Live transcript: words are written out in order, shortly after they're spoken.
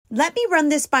Let me run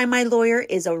this by my lawyer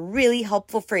is a really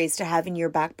helpful phrase to have in your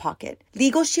back pocket.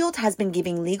 Legal Shield has been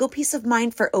giving legal peace of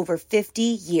mind for over 50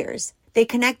 years. They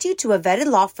connect you to a vetted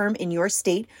law firm in your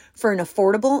state for an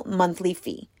affordable monthly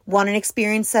fee. Want an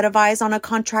experienced set of eyes on a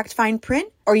contract fine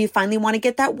print? Or you finally want to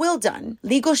get that will done?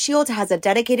 Legal Shield has a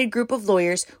dedicated group of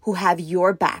lawyers who have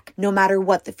your back, no matter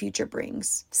what the future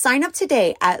brings. Sign up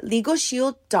today at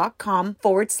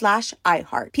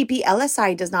LegalShield.com/iHeart.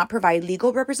 PPLSI does not provide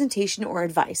legal representation or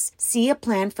advice. See a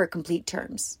plan for complete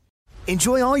terms.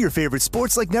 Enjoy all your favorite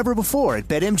sports like never before at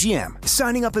BetMGM.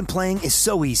 Signing up and playing is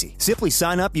so easy. Simply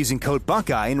sign up using code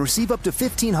Buckeye and receive up to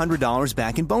 $1,500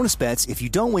 back in bonus bets if you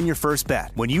don't win your first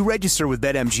bet. When you register with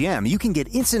BetMGM, you can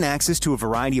get instant access to a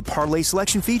variety of parlay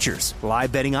selection features,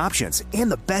 live betting options,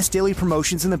 and the best daily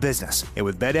promotions in the business. And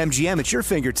with BetMGM at your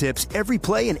fingertips, every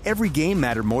play and every game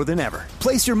matter more than ever.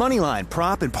 Place your moneyline,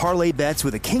 prop, and parlay bets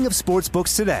with the king of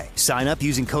sportsbooks today. Sign up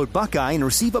using code Buckeye and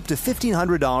receive up to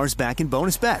 $1,500 back in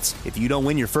bonus bets if you don't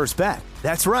win your first bet.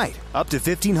 That's right, up to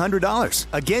 $1,500.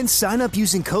 Again, sign up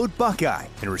using code Buckeye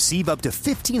and receive up to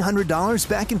 $1,500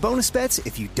 back in bonus bets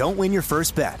if you don't win your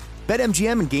first bet.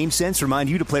 BetMGM and GameSense remind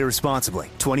you to play responsibly.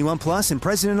 21 plus and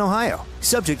present in Ohio.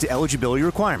 Subject to eligibility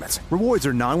requirements. Rewards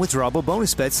are non-withdrawable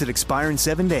bonus bets that expire in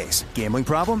 7 days. Gambling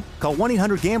problem? Call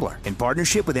 1-800-GAMBLER in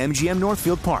partnership with MGM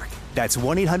Northfield Park. That's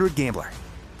 1-800-GAMBLER.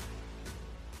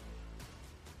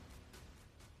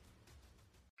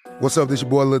 What's up, this your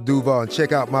boy Lil Duval, and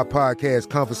check out my podcast,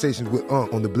 Conversations with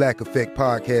Unc, on the Black Effect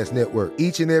Podcast Network.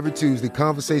 Each and every Tuesday,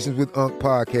 Conversations with Unc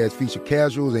podcast feature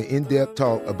casual and in-depth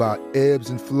talk about ebbs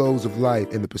and flows of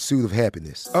life and the pursuit of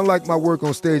happiness. Unlike my work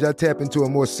on stage, I tap into a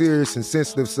more serious and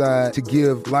sensitive side to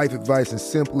give life advice and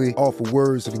simply offer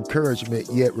words of encouragement,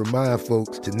 yet remind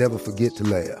folks to never forget to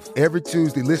laugh. Every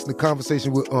Tuesday, listen to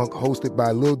Conversation with Unc, hosted by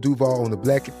Lil Duval on the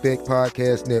Black Effect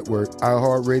Podcast Network,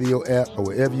 iHeartRadio app, or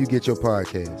wherever you get your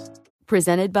podcasts.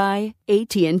 Presented by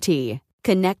AT&T.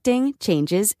 Connecting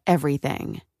changes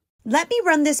everything. Let me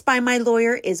run this by my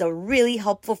lawyer is a really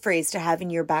helpful phrase to have in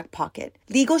your back pocket.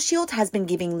 Legal Shield has been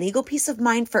giving legal peace of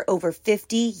mind for over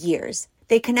 50 years.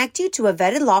 They connect you to a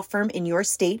vetted law firm in your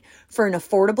state for an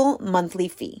affordable monthly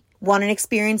fee. Want an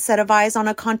experienced set of eyes on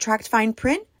a contract fine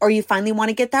print? Or you finally want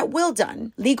to get that will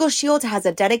done? Legal Shield has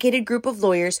a dedicated group of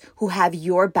lawyers who have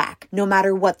your back, no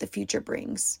matter what the future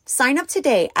brings. Sign up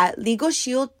today at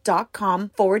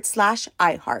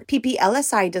LegalShield.com/iHeart.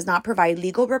 PPLSI does not provide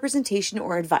legal representation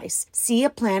or advice. See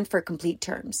a plan for complete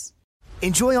terms.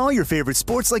 Enjoy all your favorite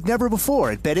sports like never before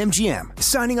at BetMGM.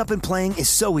 Signing up and playing is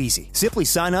so easy. Simply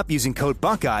sign up using code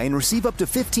Buckeye and receive up to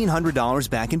 $1,500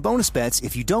 back in bonus bets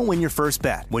if you don't win your first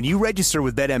bet. When you register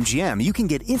with BetMGM, you can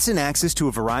get instant access to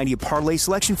a variety of parlay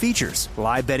selection features,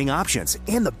 live betting options,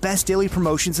 and the best daily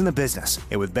promotions in the business.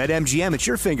 And with BetMGM at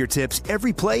your fingertips,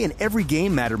 every play and every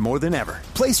game matter more than ever.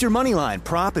 Place your moneyline,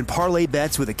 prop, and parlay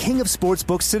bets with the king of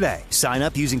sportsbooks today. Sign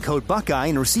up using code Buckeye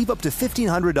and receive up to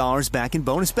 $1,500 back in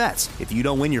bonus bets if you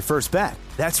don't win your first bet.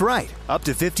 That's right, up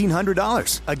to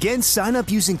 $1,500. Again, sign up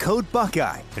using code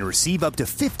Buckeye and receive up to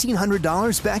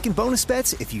 $1,500 back in bonus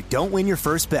bets if you don't win your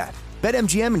first bet.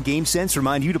 BetMGM and GameSense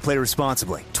remind you to play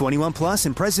responsibly. 21 plus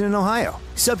and present in Ohio.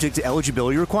 Subject to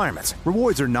eligibility requirements.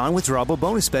 Rewards are non-withdrawable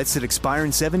bonus bets that expire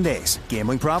in 7 days.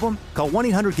 Gambling problem? Call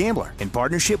 1-800-GAMBLER in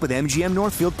partnership with MGM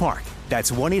Northfield Park.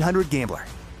 That's 1-800-GAMBLER.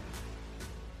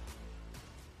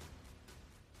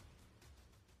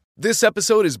 This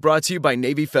episode is brought to you by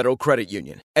Navy Federal Credit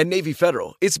Union. At Navy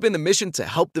Federal, it's been the mission to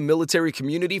help the military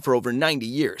community for over 90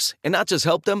 years. And not just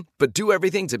help them, but do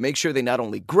everything to make sure they not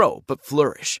only grow, but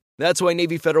flourish. That's why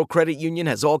Navy Federal Credit Union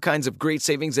has all kinds of great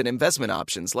savings and investment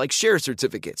options like share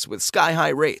certificates with sky-high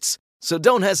rates. So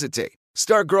don't hesitate.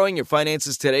 Start growing your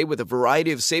finances today with a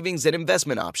variety of savings and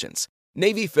investment options.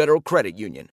 Navy Federal Credit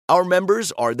Union. Our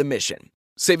members are the mission.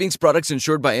 Savings products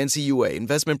insured by NCUA.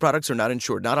 Investment products are not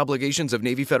insured, not obligations of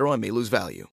Navy Federal and may lose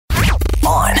value.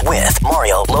 On with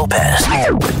Mario Lopez.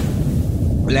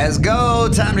 Let's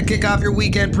go. Time to kick off your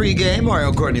weekend pregame.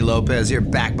 Mario Courtney Lopez here,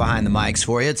 back behind the mics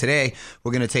for you. Today,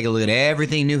 we're going to take a look at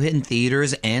everything new hitting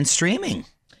theaters and streaming.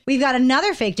 We've got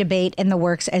another fake debate in the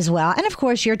works as well. And of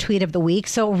course, your tweet of the week.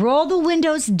 So roll the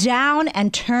windows down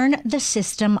and turn the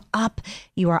system up.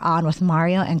 You are on with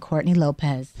Mario and Courtney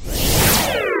Lopez.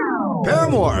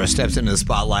 Paramore steps into the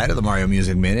spotlight of the Mario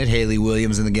Music Minute. Haley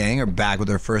Williams and the gang are back with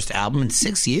their first album in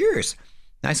 6 years.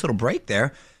 Nice little break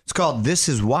there. It's called This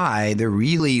Is Why. They're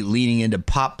really leaning into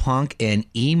pop punk and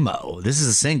emo. This is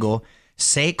a single,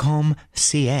 C'est Comme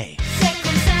CA.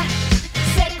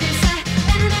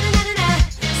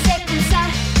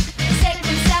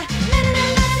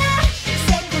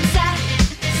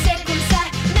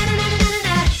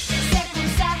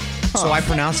 So I I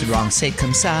pronounced it wrong. C'est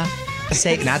comme ça.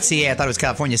 Not CA, I thought it was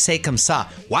California. C'est comme ça.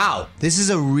 Wow, this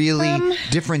is a really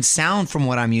different sound from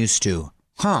what I'm used to.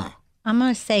 Huh. I'm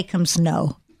going to say come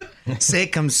snow. Say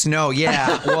come snow,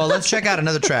 yeah. Well, let's check out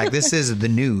another track. This is The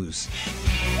News.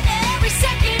 Every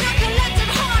second a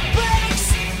collective heart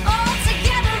breaks. All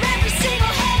together every single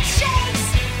head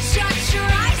shakes. Shut your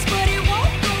eyes but it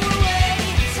won't go away.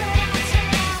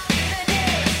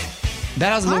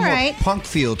 That has a little All more right. punk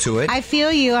feel to it. I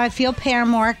feel you. I feel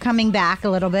Paramore coming back a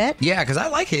little bit. Yeah, because I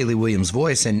like Haley Williams'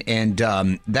 voice, and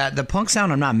that the punk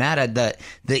sound I'm not mad at.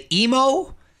 The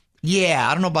emo, yeah,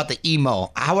 I don't know about the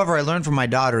emo. However, I learned from my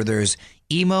daughter there's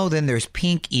emo, then there's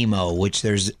pink emo, which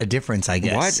there's a difference, I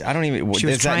guess. What? I don't even. She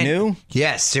was Is that trying- new?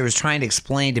 Yes, she was trying to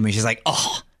explain to me. She's like,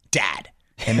 "Oh, Dad,"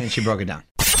 and then she broke it down.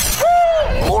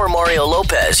 More Mario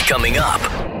Lopez coming up.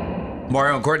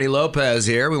 Mario and Courtney Lopez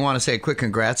here. We want to say a quick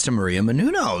congrats to Maria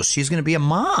Menounos. She's going to be a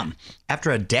mom.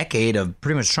 After a decade of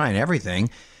pretty much trying everything,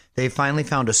 they finally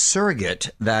found a surrogate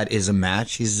that is a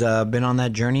match. She's been on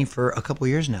that journey for a couple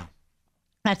years now.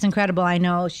 That's incredible. I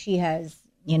know she has,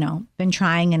 been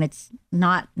trying, and it's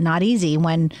not easy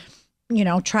when,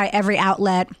 try every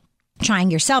outlet,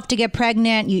 trying yourself to get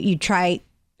pregnant. You try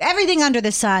everything under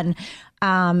the sun.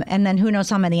 And then who knows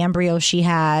how many embryos she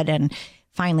had, and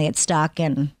finally it stuck,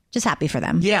 and just happy for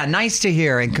them. Yeah, nice to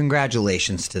hear, and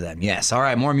congratulations to them. Yes. All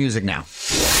right, more music now.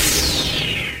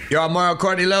 You're on Mario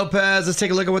Courtney Lopez. Let's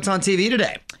take a look at what's on TV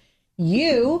today.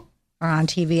 You are on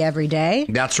TV every day.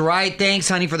 That's right. Thanks,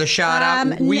 honey, for the shout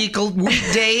out.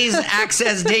 Weekdays,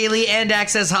 Access Daily, and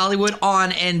Access Hollywood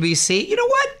on NBC. You know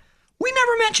what? We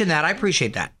never mentioned that. I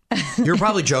appreciate that. You're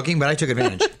probably joking, but I took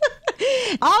advantage.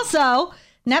 Also,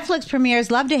 Netflix premieres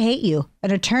Love to Hate You.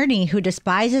 An attorney who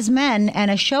despises men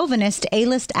and a chauvinist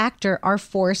A-list actor are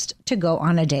forced to go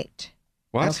on a date.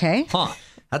 What? Okay. Huh.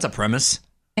 That's a premise.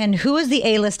 And who is the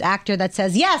A-list actor that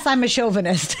says, yes, I'm a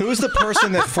chauvinist? Who's the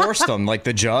person that forced them? Like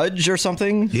the judge or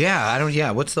something?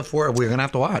 Yeah, what's the four? We're going to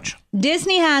have to watch.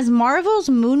 Disney has Marvel's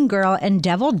Moon Girl and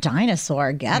Devil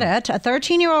Dinosaur. Get it? A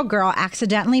 13-year-old girl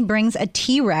accidentally brings a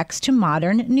T-Rex to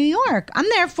modern New York. I'm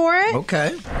there for it.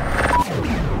 Okay.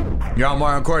 You're on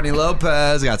Mario and Courtney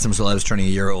Lopez. Got some celebs turning a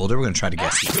year older. We're going to try to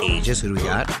guess the ages. Who do we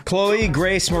got? Chloe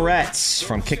Grace Moretz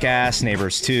from Kick-Ass,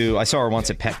 Neighbors 2. I saw her once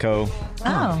at Petco.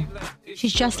 Oh,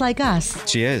 she's just like us.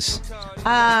 She is.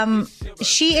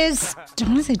 She is, I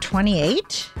want to say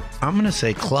 28. I'm going to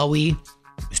say Chloe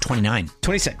is 29.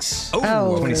 26.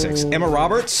 Oh. 26. Emma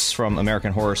Roberts from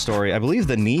American Horror Story. I believe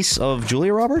the niece of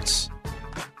Julia Roberts.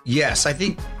 Yes, I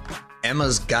think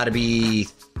Emma's got to be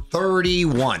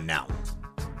 31 now.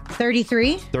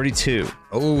 33. 32.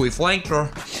 Oh, we flanked her.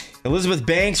 Elizabeth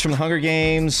Banks from The Hunger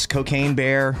Games. Cocaine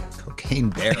Bear. Cocaine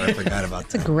Bear, I forgot about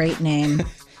It's a that. great name.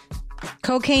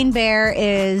 Cocaine Bear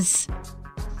is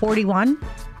 41.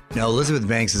 No, Elizabeth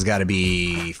Banks has got to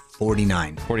be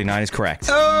 49. 49 is correct.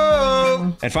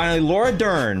 Oh! And finally, Laura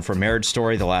Dern from Marriage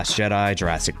Story, The Last Jedi,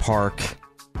 Jurassic Park.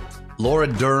 Laura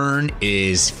Dern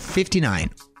is 59.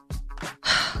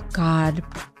 God.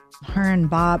 Her and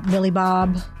Billy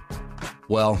Bob.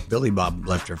 Well, Billy Bob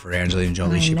left her for Angelina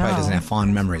Jolie. I She probably know. doesn't have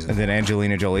fond memories of And it. then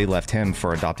Angelina Jolie left him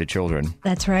for adopted children.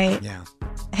 That's right. Yeah.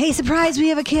 Hey, surprise, we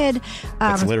have a kid.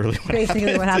 That's literally what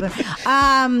basically what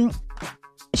happened.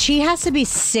 She has to be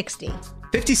 60.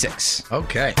 56.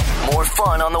 Okay. More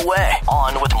fun on the way.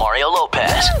 On with Mario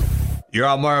Lopez. You're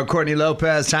on Mario Courtney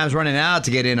Lopez. Time's running out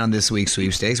to get in on this week's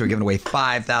sweepstakes. We're giving away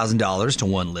 $5,000 to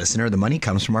one listener. The money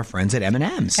comes from our friends at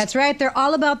M&M's. That's right. They're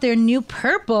all about their new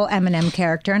purple M&M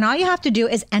character. And all you have to do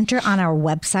is enter on our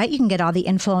website. You can get all the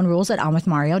info and rules at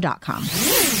onwithmario.com.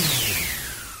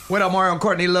 What up, Mario and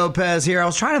Courtney Lopez here. I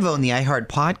was trying to vote in the iHeart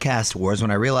Podcast Awards when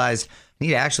I realized I need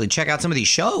to actually check out some of these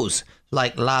shows.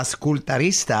 Like Las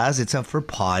Cultaristas, it's up for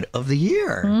Pod of the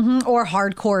Year. Or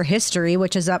Hardcore History,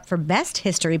 which is up for Best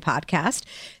History Podcast.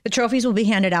 The trophies will be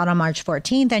handed out on March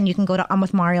 14th, and you can go to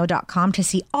onwithmario.com to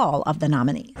see all of the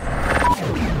nominees.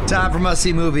 Time for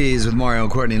must-see movies with Mario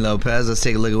and Courtney Lopez. Let's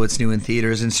take a look at what's new in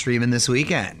theaters and streaming this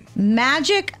weekend.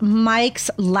 Magic Mike's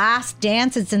Last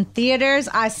Dance. It's in theaters.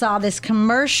 I saw this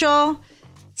commercial.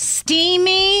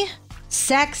 Steamy,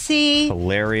 sexy.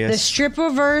 Hilarious. The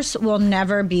stripperverse will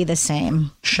never be the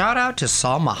same. Shout out to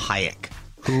Salma Hayek,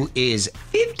 who is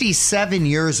 57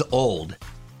 years old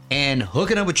and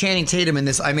hooking up with Channing Tatum in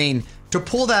this. I mean, to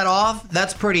pull that off,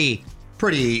 that's pretty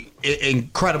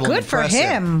incredible. Good and for impressive,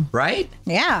 him. right?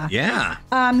 Yeah.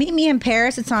 Yeah. Meet Me in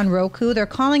Paris. It's on Roku. They're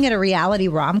calling it a reality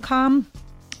rom-com.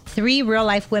 3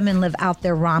 real-life women live out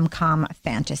their rom-com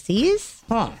fantasies.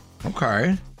 Huh.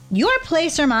 Okay. Your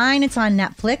Place or Mine, it's on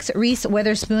Netflix. Reese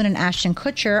Witherspoon and Ashton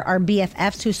Kutcher are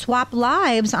BFFs who swap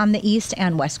lives on the East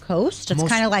and West Coast. It's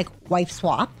kind of like wife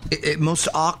swap. Most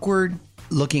awkward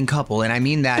looking couple, and I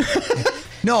mean that.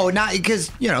 No, not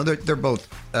because, they're both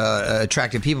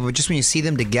attractive people, but just when you see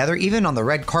them together, even on the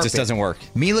red carpet. Just doesn't work.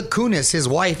 Mila Kunis, his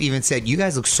wife, even said, "You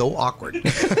guys look so awkward" in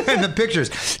the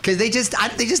pictures, because they just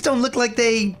don't look like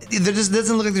there just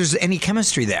doesn't look like there's any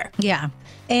chemistry there. Yeah.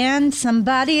 And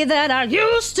Somebody That I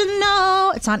Used to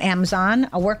Know. It's on Amazon.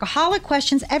 A workaholic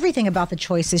questions everything about the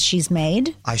choices she's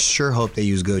made. I sure hope they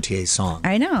use Gautier's song.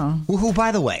 I know. Who,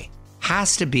 by the way,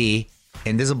 has to be,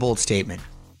 and this is a bold statement,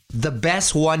 the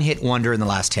best one-hit wonder in the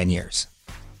last 10 years.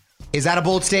 Is that a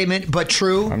bold statement, but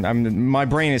true? My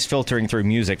brain is filtering through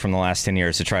music from the last 10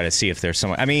 years to try to see if there's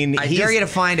someone. I dare you to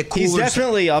find a cooler. He's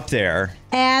definitely up there.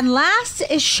 And last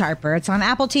is Sharper. It's on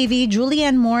Apple TV.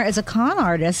 Julianne Moore is a con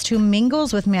artist who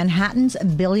mingles with Manhattan's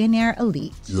billionaire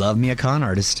elite. Love me a con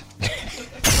artist.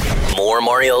 More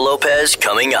Mario Lopez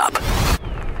coming up.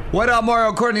 What up,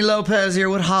 Mario? Courtney Lopez here.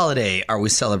 What holiday are we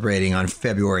celebrating on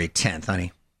February 10th,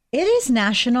 honey? It is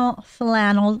National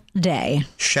Flannel Day.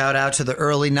 Shout out to the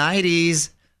early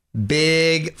 90s.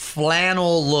 Big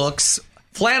flannel looks.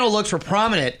 Flannel looks were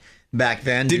prominent back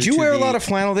then. Did you wear a lot of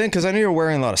flannel then? Because I know you were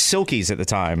wearing a lot of silkies at the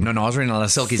time. No, I was wearing a lot of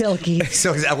silkies.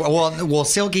 Silkies. Well,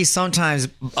 silkies sometimes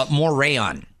more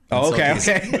rayon. Oh, okay.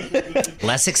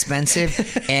 Less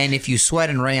expensive. And if you sweat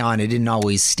in rayon, it didn't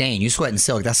always stain. You sweat in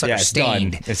silk, that's like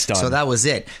stained. Done. It's done. So that was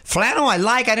it. Flannel I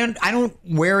like. I don't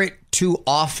wear it too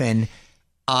often.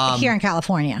 Here in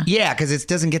California. Yeah, because it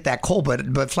doesn't get that cold,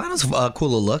 but flannel's a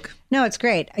cool little look. No, it's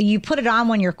great. You put it on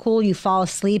when you're cool, you fall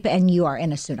asleep, and you are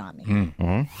in a tsunami.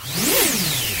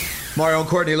 Mm-hmm. Mario and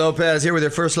Courtney Lopez here with their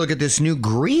first look at this new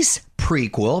Grease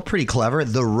prequel. Pretty clever.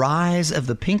 The Rise of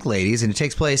the Pink Ladies, and it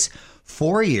takes place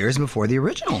 4 years before the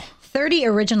original. 30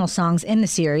 original songs in the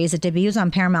series. It debuts on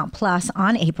Paramount Plus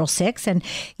on April 6th, and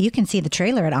you can see the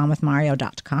trailer at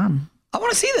onwithmario.com. I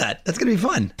want to see that. That's going to be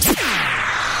fun.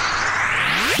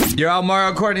 You're out,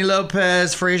 Mario Courtney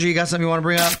Lopez. Frazier, you got something you want to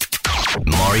bring up?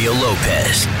 Mario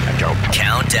Lopez.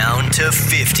 Countdown to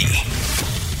 50.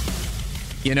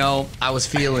 I was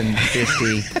feeling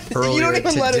 50 earlier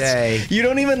today. You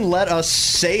don't even let us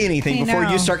say anything before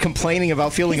you start complaining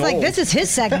about feeling He's old. like, this is his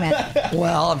segment.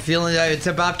 Well, I'm feeling it's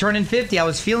about turning 50. I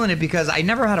was feeling it because I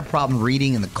never had a problem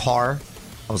reading in the car.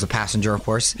 I was a passenger, of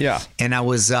course. Yeah. And I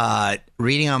was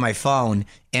reading on my phone,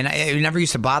 and it never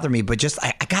used to bother me, but just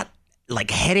I got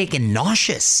like headache and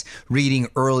nauseous reading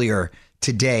earlier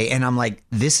today, and I'm like,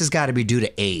 this has got to be due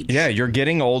to age. Yeah, you're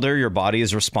getting older. Your body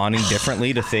is responding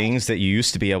differently to things that you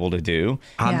used to be able to do.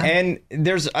 And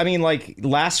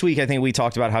last week, I think we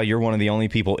talked about how you're one of the only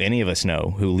people any of us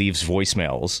know who leaves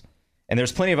voicemails. And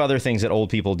there's plenty of other things that old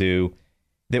people do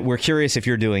that we're curious if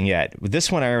you're doing yet.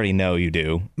 This one I already know you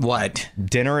do. What?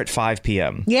 Dinner at 5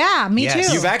 p.m. Yeah, me too.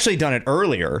 You've actually done it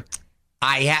earlier.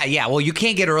 Yeah. Well, you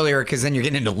can't get earlier because then you're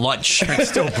getting into lunch. It's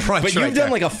still brunch. But you've done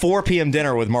like a 4 p.m.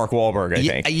 dinner with Mark Wahlberg, I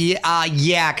think.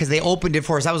 Yeah, because they opened it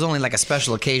for us. That was only like a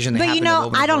special occasion. But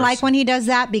I don't like when he does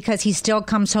that because he still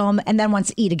comes home and then wants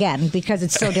to eat again because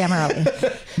it's so damn early.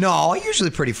 No, usually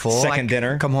pretty full. Second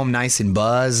dinner. Come home nice and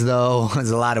buzzed, though.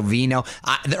 There's a lot of vino.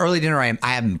 The early dinner, I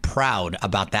am proud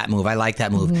about that move. I like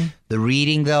that move. Mm-hmm. The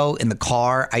reading, though, in the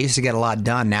car, I used to get a lot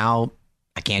done. Now,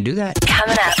 I can't do that.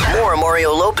 Coming up. More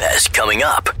Mario Lopez coming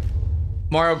up.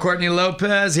 Mario Courtney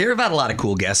Lopez here. I've had a lot of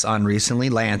cool guests on recently.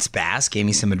 Lance Bass gave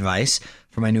me some advice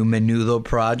for my new Menudo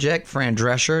project. Fran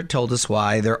Drescher told us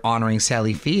why they're honoring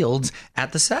Sally Fields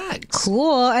at the SAGs.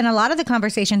 Cool. And a lot of the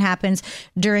conversation happens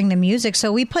during the music.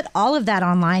 So we put all of that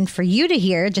online for you to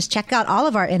hear. Just check out all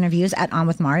of our interviews at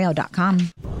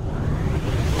onwithmario.com.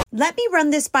 Let me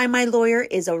run this by my lawyer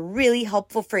is a really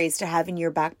helpful phrase to have in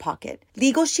your back pocket.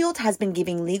 Legal Shield has been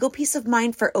giving legal peace of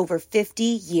mind for over 50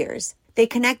 years. They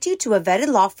connect you to a vetted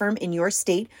law firm in your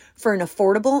state for an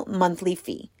affordable monthly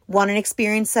fee. Want an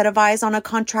experienced set of eyes on a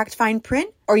contract fine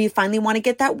print? Or you finally want to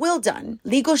get that will done?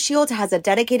 Legal Shield has a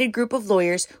dedicated group of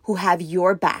lawyers who have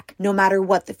your back, no matter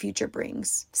what the future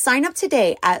brings. Sign up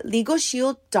today at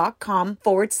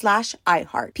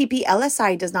LegalShield.com/iHeart.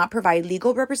 PPLSI does not provide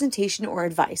legal representation or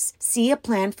advice. See a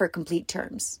plan for complete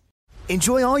terms.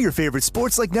 Enjoy all your favorite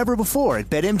sports like never before at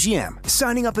BetMGM.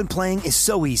 Signing up and playing is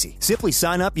so easy. Simply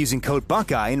sign up using code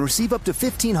Buckeye and receive up to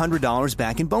 $1,500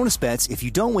 back in bonus bets if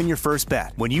you don't win your first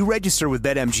bet. When you register with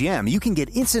BetMGM, you can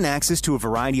get instant access to a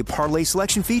variety of parlay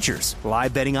selection features,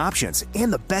 live betting options, and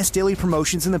the best daily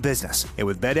promotions in the business. And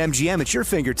with BetMGM at your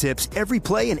fingertips, every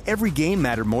play and every game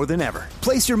matter more than ever.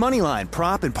 Place your moneyline,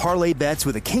 prop, and parlay bets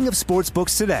with the king of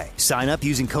sportsbooks today. Sign up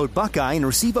using code Buckeye and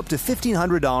receive up to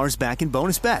 $1,500 back in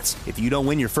bonus bets if you don't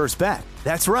win your first bet.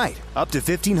 That's right, up to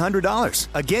 $1,500.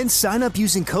 Again, sign up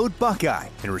using code Buckeye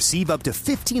and receive up to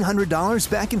 $1,500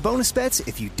 back in bonus bets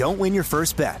if you don't win your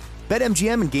first bet.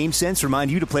 BetMGM and GameSense remind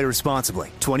you to play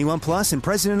responsibly. 21 plus and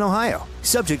present in Ohio.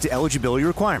 Subject to eligibility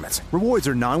requirements. Rewards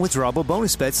are non-withdrawable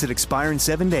bonus bets that expire in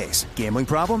 7 days. Gambling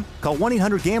problem? Call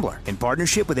 1-800-GAMBLER in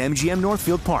partnership with MGM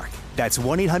Northfield Park. That's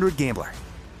 1-800-GAMBLER.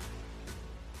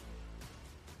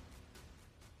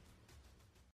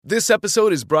 This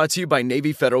episode is brought to you by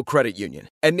Navy Federal Credit Union.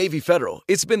 At Navy Federal,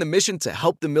 it's been the mission to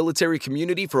help the military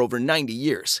community for over 90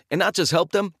 years. And not just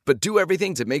help them, but do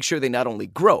everything to make sure they not only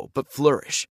grow, but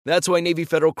flourish. That's why Navy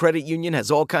Federal Credit Union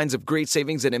has all kinds of great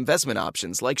savings and investment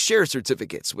options like share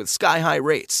certificates with sky-high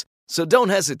rates. So don't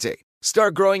hesitate.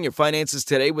 Start growing your finances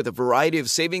today with a variety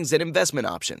of savings and investment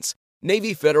options.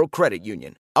 Navy Federal Credit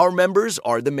Union. Our members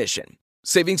are the mission.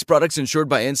 Savings products insured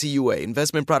by NCUA.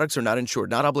 Investment products are not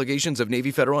insured, not obligations of Navy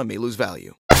Federal and may lose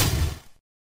value.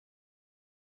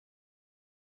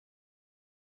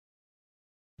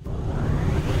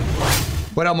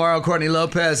 What up, Mario? Courtney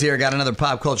Lopez here. Got another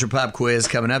pop culture pop quiz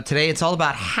coming up today. It's all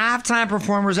about halftime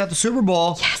performers at the Super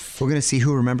Bowl. Yes. We're going to see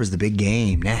who remembers the big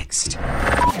game next.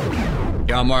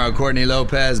 Yo, Mario, Courtney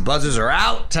Lopez. Buzzers are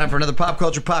out. Time for another pop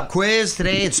culture pop quiz.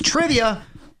 Today it's trivia.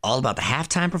 All about the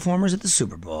halftime performers at the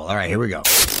Super Bowl. All right, here we go.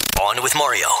 On with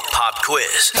Mario, pop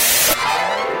quiz.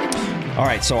 All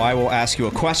right, so I will ask you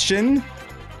a question.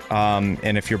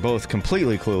 And if you're both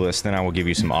completely clueless, then I will give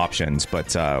you some options,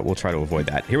 but we'll try to avoid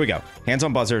that. Here we go. Hands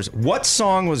on buzzers. What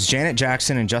song was Janet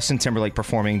Jackson and Justin Timberlake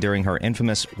performing during her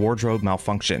infamous wardrobe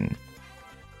malfunction?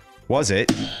 Was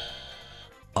it?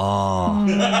 Oh,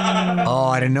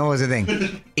 I didn't know it was a thing.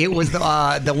 It was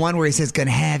the one where he says,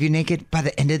 "Gonna have you naked by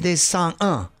the end of this song."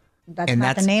 That's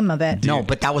not the name of it. No,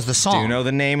 but that was the song. Do you know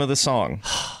the name of the song?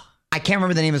 I can't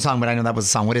remember the name of the song, but I know that was the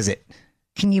song. What is it?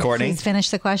 Can you Courtney? please finish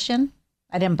the question?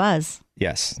 I didn't buzz.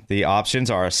 Yes. The options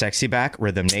are Sexy Back,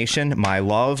 Rhythm Nation, My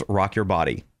Love, Rock Your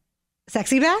Body.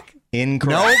 Sexy Back?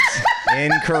 Incorrect.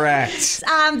 Incorrect.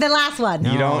 The last one.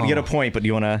 You don't get a point, but do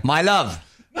you want to? My Love.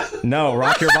 No,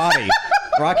 Rock Your Body.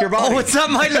 Rock Your Body. Oh, it's not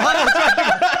My Love.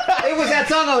 It was that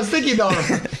song I was thinking of.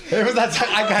 It was that song.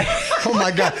 I got. Oh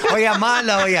my God. Oh yeah, My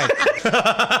Love. Yeah.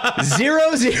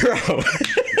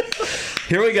 0-0.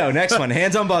 Here we go. Next one.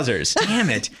 Hands on buzzers. Damn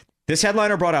it. This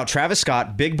headliner brought out Travis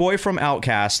Scott, Big Boy from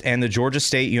Outkast, and the Georgia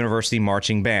State University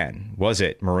Marching Band. Was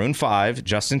it Maroon 5,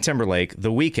 Justin Timberlake,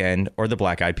 The Weeknd, or the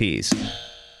Black Eyed Peas?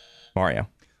 Mario.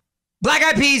 Black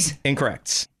Eyed Peas.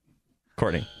 Incorrect.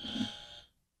 Courtney.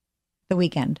 The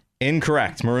Weeknd.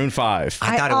 Incorrect. Maroon 5.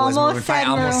 I thought it was Maroon 5.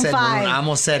 I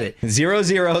almost said it.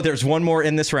 0-0. There's one more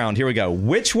in this round. Here we go.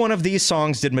 Which one of these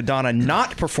songs did Madonna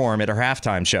not perform at her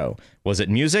halftime show? Was it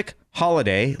Music,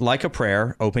 Holiday, Like a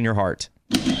Prayer, Open Your Heart?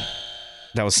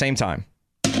 That was same time.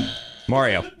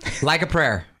 Mario. Like a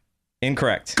Prayer.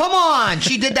 Incorrect. Come on.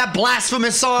 She did that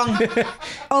blasphemous song.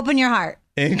 Open Your Heart.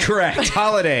 Incorrect.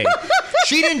 Holiday.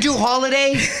 She didn't do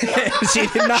Holiday. She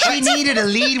did not. She needed a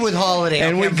lead with Holiday.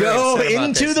 And Okay, we go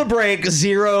into the break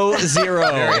 0-0.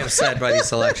 Very upset by these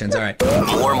selections. All right.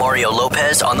 More Mario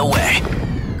Lopez on the way.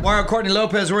 Mario, Courtney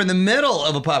Lopez, we're in the middle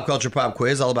of a pop culture pop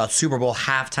quiz all about Super Bowl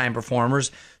halftime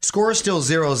performers. Score is still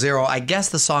 0-0. I guess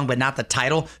the song, but not the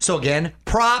title. So again,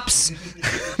 props,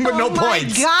 but no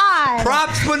points. Oh my God.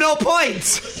 Props, but no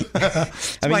points.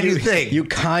 That's my new thing. You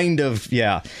kind of,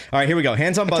 yeah. All right, here we go.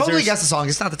 Hands on buzzers. Totally guessed the song.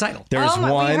 It's not the title. There's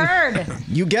one. We heard.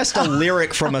 You guessed a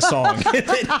lyric from a song,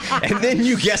 and then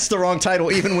you guessed the wrong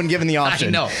title even when given the option.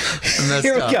 I know.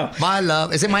 Here we go. My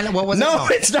Love. Is it My Love? What was it? No,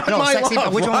 it's not My Sexy,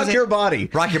 Love. Which one was Rock it? Your Body.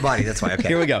 Rock Your Body. That's why. Okay.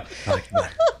 Here we go.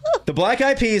 The Black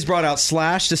Eyed Peas brought out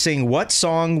Slash to sing what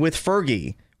song with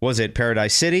Fergie? Was it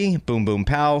Paradise City, Boom Boom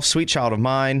Pow, Sweet Child of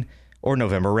Mine, or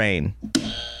November Rain?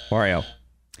 Mario.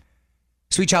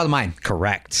 Sweet Child of Mine.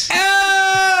 Correct.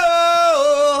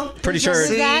 Oh, Pretty sure.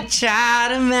 Sweet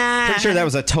Child of Mine. Pretty sure that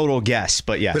was a total guess,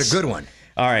 but yes. But a good one.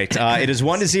 All right. It is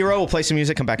 1-0. We'll play some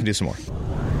music, come back and do some more.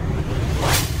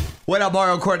 What up,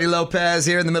 Mario? Courtney Lopez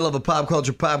here in the middle of a pop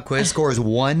culture pop quiz. Score is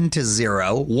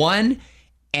 1-0. 1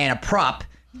 and a prop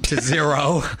to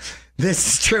 0.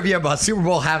 This is trivia about Super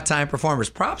Bowl halftime performers.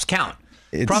 Props count.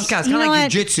 Props count. It's You kind know of like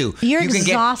what? jiu-jitsu. You're you get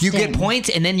exhausting. points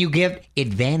and then you give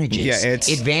advantages. Yeah,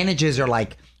 advantages are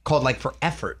like called like for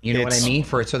effort. You know what I It's-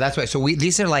 mean? So that's why. So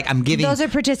these are like I'm giving. Those are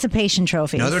participation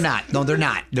trophies. No, they're not. No, they're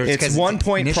not. It's 1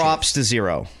 point initials. props to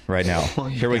 0 right now.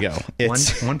 Here we go.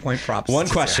 It's 1 point props. one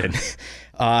to question.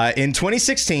 0. In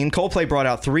 2016, Coldplay brought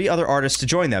out 3 other artists to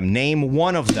join them. Name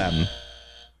one of them.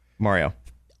 Mario.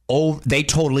 Oh, they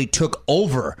totally took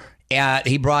over.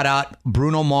 He brought out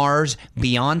Bruno Mars,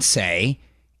 Beyonce,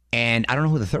 and I don't know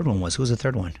who the third one was. Who was the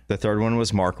third one? The third one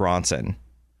was Mark Ronson.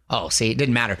 Oh, see, it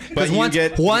didn't matter. But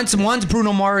Because once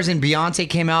Bruno Mars and Beyonce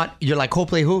came out, you're like,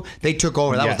 Coldplay who? They took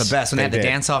over. That was Yes, the best. When they had the did.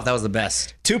 dance off, that was the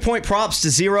best. 2 point props to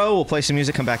 0. We'll play some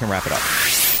music, come back and wrap it up.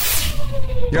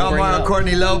 Yo, I'm Mario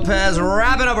Courtney Lopez,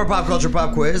 wrapping up our pop culture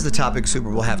pop quiz. The topic: Super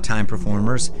Bowl halftime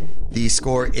performers. The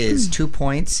score is 2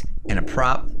 points and a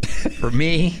prop for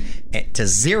me to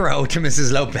 0 to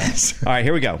Mrs. Lopez. All right,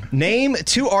 here we go. Name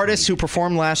 2 artists who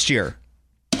performed last year.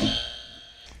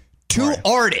 2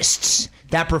 artists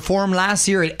that performed last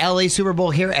year at LA Super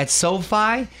Bowl here at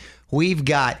SoFi. We've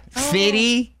got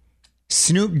Fitty,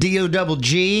 Snoop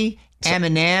D-O-double-G,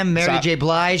 Eminem, Mary J.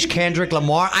 Blige, Kendrick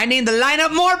Lamar. I named the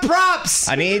lineup. More props.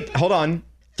 Hold on,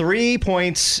 3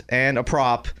 points and a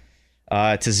prop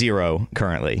to 0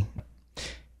 currently.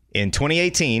 In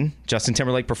 2018, Justin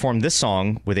Timberlake performed this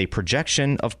song with a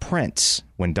projection of Prince.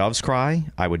 When Doves Cry,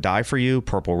 I Would Die For You,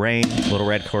 Purple Rain, Little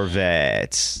Red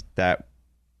Corvette. That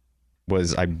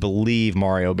was, I believe,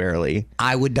 Mario Barely.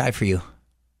 I Would Die For You.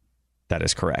 That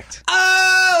is correct.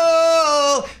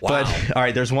 Oh! Wow. But, all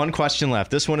right, there's one question left.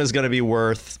 This one is going to be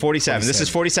worth 47. This is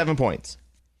 47 points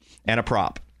and a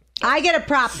prop. I get a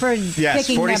prop for Yes,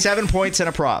 picking 47 points and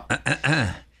a prop.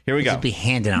 Here we go. Be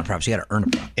handing out props. You got to earn a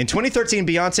prop. In 2013,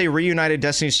 Beyonce reunited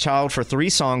Destiny's Child for 3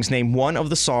 songs. Name one of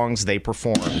the songs they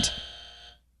performed.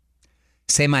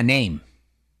 Say My Name.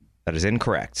 That is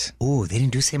incorrect. Ooh, they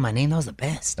didn't do Say My Name. That was the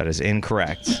best. That is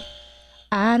incorrect.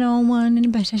 I don't want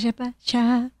anybody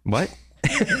to What?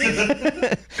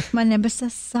 my neighbor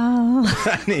says so.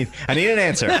 I need an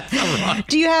answer.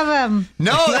 Do you have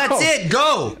No, that's it.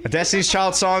 Go. A Destiny's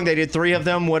Child song. They did 3 of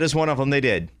them. What is one of them they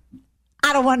did?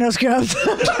 I don't want no scrubs.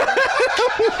 What?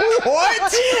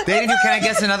 They didn't do. Can I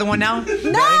guess another one now? No. They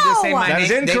didn't do Say My That is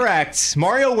Name. incorrect.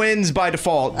 Mario wins by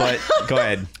default, but go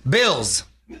ahead. Bills.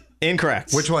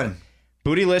 Incorrect. Which one?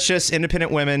 Bootylicious,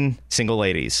 Independent Women, Single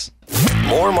Ladies.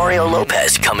 More Mario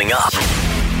Lopez coming up.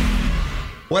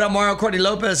 What up, Mario Courtney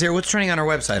Lopez here. What's trending on our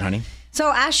website, honey? So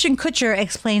Ashton Kutcher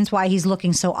explains why he's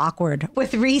looking so awkward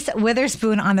with Reese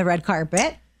Witherspoon on the red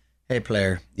carpet. Hey,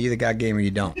 player. You either got game or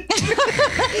you don't.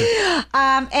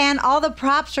 And all the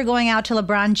props are going out to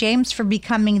LeBron James for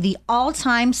becoming the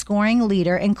all-time scoring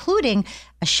leader, including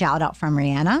a shout out from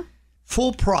Rihanna.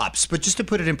 Full props, but just to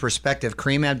put it in perspective,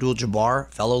 Kareem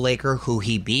Abdul-Jabbar, fellow Laker, who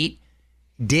he beat,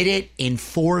 did it in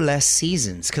 4 less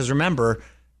seasons. Because remember,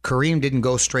 Kareem didn't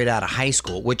go straight out of high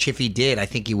school, which if he did, I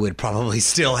think he would probably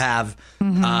still have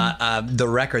the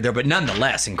record there. But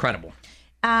nonetheless, incredible.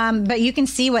 But you can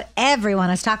see what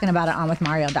everyone is talking about at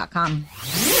onwithmario.com.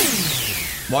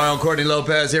 Mario Courtney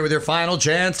Lopez here with your final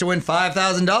chance to win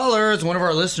 $5,000. One of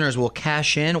our listeners will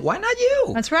cash in. Why not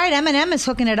you? That's right. Eminem is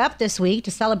hooking it up this week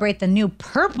to celebrate the new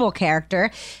purple character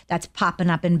that's popping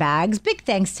up in bags. Big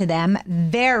thanks to them.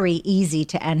 Very easy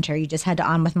to enter. You just head to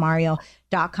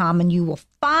onwithmario.com and you will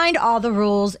find all the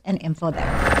rules and info there.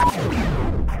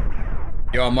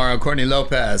 Yo, I'm Mario Courtney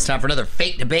Lopez. Time for another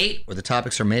fake debate where the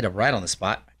topics are made up right on the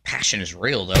spot. Passion is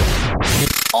real, though.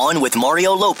 On with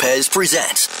Mario Lopez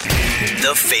presents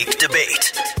The Fake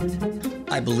Debate.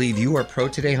 I believe you are pro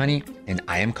today, honey, and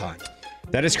I am con.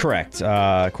 That is correct.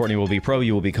 Courtney will be pro,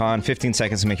 you will be con. 15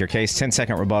 seconds to make your case,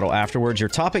 10-second rebuttal afterwards. Your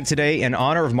topic today, in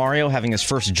honor of Mario having his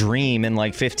first dream in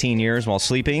like 15 years while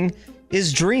sleeping,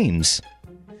 is dreams.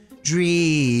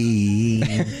 Dream,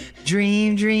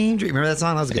 dream, dream, dream. Remember that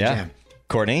song? That was a good jam.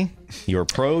 Courtney, you're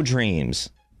pro dreams.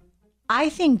 I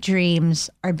think dreams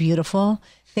are beautiful.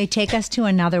 They take us to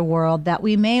another world that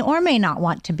we may or may not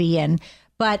want to be in.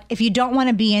 But if you don't want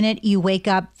to be in it, you wake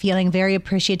up feeling very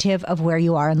appreciative of where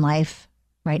you are in life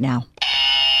right now.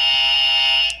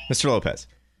 Mr. Lopez.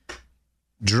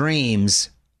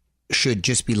 Dreams should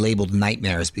just be labeled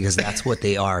nightmares because that's what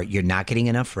they are. You're not getting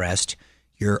enough rest.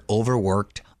 You're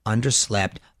overworked,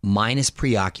 underslept, minus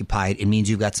preoccupied. It means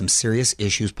you've got some serious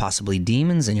issues, possibly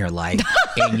demons in your life,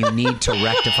 and you need to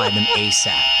rectify them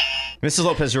ASAP. Mrs.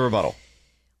 Lopez, your rebuttal.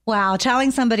 Wow,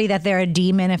 telling somebody that they're a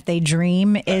demon if they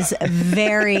dream is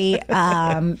very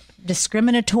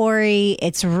discriminatory.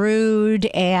 It's rude,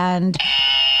 and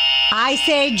I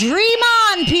say dream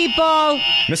on, people.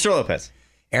 Mr. Lopez.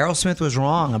 Aerosmith was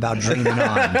wrong about Dreaming On.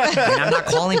 And I'm not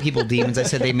calling people demons. I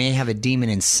said they may have a demon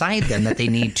inside them that they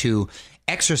need to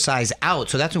exorcise out.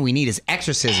 So that's what we need is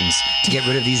exorcisms to get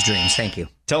rid of these dreams. Thank you.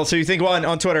 Tell us who you think won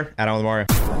on Twitter at On With Mario.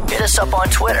 Hit us up on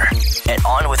Twitter at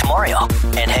On With Mario.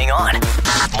 And hang on,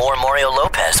 more Mario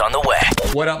Lopez on the way.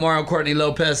 What up, Mario Courtney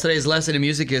Lopez? Today's lesson in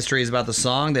music history is about the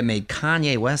song that made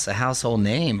Kanye West a household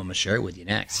name. I'm going to share it with you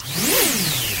next.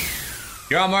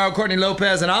 You're on Mario Courtney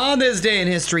Lopez, and on this day in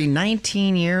history,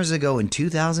 19 years ago in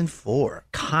 2004,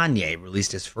 Kanye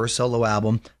released his first solo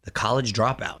album, The College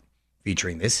Dropout,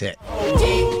 featuring this hit.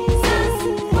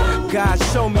 God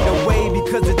show me the way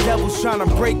because the devil's trying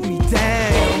to break me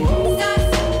down.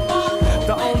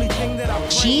 The only thing that I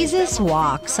Jesus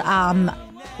Walks.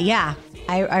 Yeah,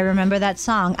 I remember that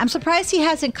song. I'm surprised he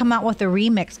hasn't come out with a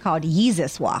remix called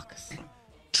Yeezus Walks.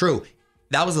 True.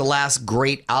 That was the last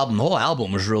great album. The whole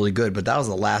album was really good, but that was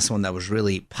the last one that was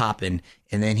really popping.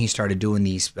 And then he started doing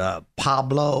these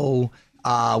Pablo.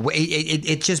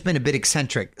 It's just been a bit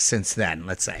eccentric since then,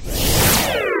 let's say.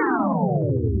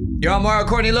 You're on Mario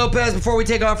Courtney Lopez. Before we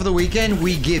take off for the weekend,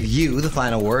 we give you the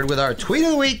final word with our tweet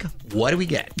of the week. What do we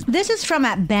get? This is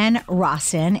from Ben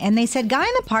Rawson, and they said, guy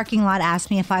in the parking lot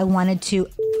asked me if I wanted to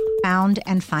found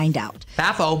and find out.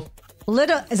 Fafo.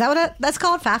 Is that what that's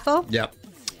called? Fafo? Yep.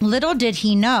 Little did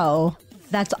he know,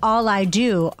 that's all I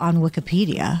do on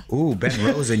Wikipedia. Ooh, Ben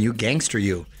Rosen, you gangster,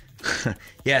 you.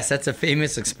 Yes, that's a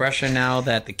famous expression now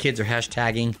that the kids are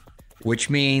hashtagging,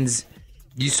 which means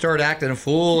you start acting a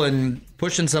fool and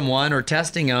pushing someone or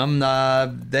testing them,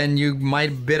 then you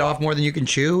might bit off more than you can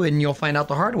chew, and you'll find out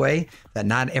the hard way that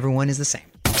not everyone is the same.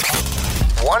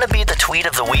 Want to be the tweet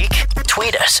of the week?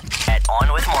 Tweet us at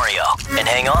On With Mario. And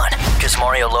hang on, because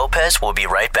Mario Lopez will be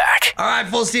right back. All right,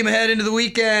 full steam ahead into the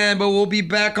weekend, but we'll be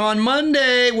back on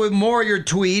Monday with more of your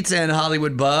tweets and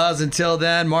Hollywood buzz. Until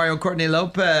then, Mario Courtney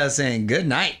Lopez saying good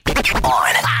night.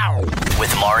 On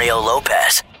with Mario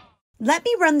Lopez. Let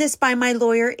me run this by my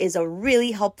lawyer is a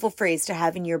really helpful phrase to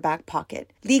have in your back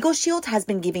pocket. Legal Shield has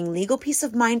been giving legal peace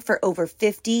of mind for over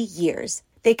 50 years.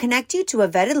 They connect you to a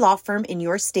vetted law firm in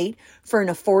your state for an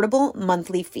affordable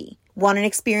monthly fee. Want an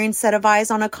experienced set of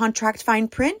eyes on a contract fine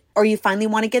print? Or you finally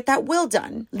want to get that will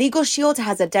done? Legal Shield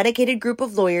has a dedicated group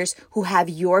of lawyers who have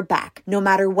your back, no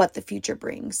matter what the future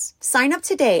brings. Sign up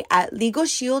today at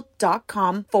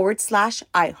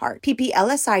LegalShield.com/iHeart.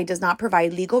 PPLSI does not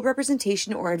provide legal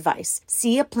representation or advice.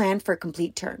 See a plan for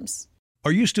complete terms.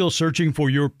 Are you still searching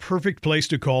for your perfect place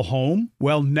to call home?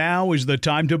 Well, now is the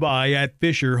time to buy at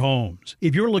Fisher Homes.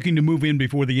 If you're looking to move in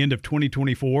before the end of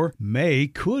 2024, May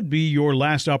could be your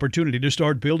last opportunity to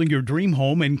start building your dream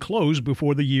home and close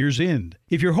before the year's end.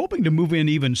 If you're hoping to move in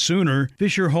even sooner,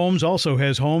 Fisher Homes also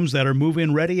has homes that are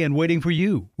move-in ready and waiting for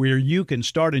you, where you can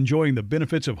start enjoying the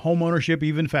benefits of homeownership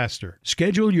even faster.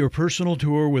 Schedule your personal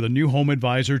tour with a new home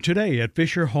advisor today at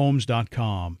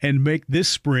FisherHomes.com and make this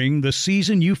spring the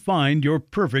season you find your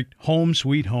perfect home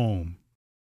sweet home.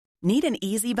 Need an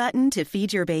easy button to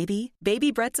feed your baby?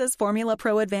 Baby Brezza's Formula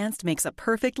Pro Advanced makes a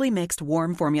perfectly mixed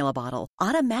warm formula bottle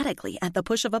automatically at the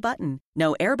push of a button.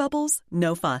 No air bubbles,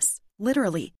 no fuss.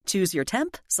 Literally, choose your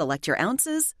temp, select your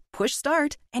ounces, push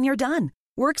start, and you're done.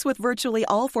 Works with virtually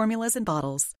all formulas and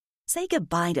bottles. Say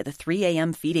goodbye to the 3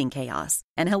 a.m. feeding chaos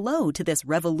and hello to this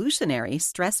revolutionary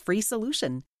stress-free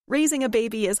solution. Raising a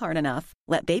baby is hard enough.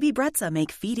 Let Baby Brezza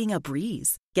make feeding a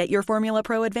breeze. Get your Formula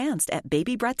Pro Advanced at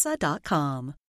babybrezza.com.